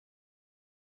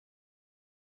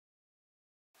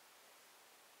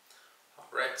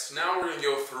Alright, so now we're going to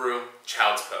go through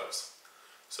child's pose.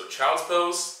 So child's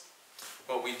pose,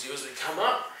 what we do is we come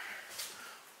up,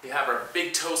 we have our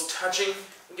big toes touching,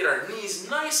 we get our knees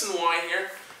nice and wide here,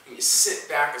 and you sit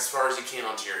back as far as you can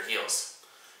onto your heels.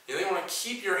 You then want to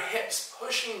keep your hips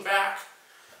pushing back,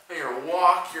 and you're going to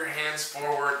walk your hands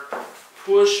forward,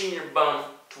 pushing your bum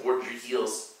towards your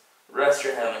heels. Rest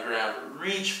your head on the ground,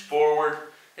 reach forward,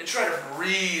 and try to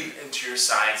breathe into your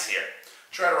sides here.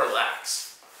 Try to relax.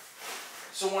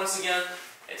 So once again,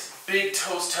 it's big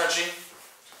toes touching,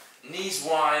 knees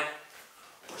wide,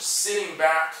 we're sitting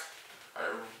back, I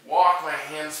walk my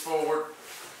hands forward,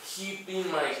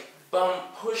 keeping my bum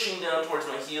pushing down towards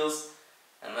my heels,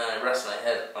 and then I rest my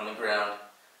head on the ground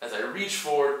as I reach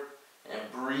forward and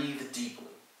breathe deeply.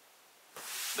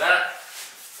 That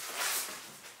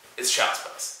is child's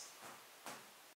pose.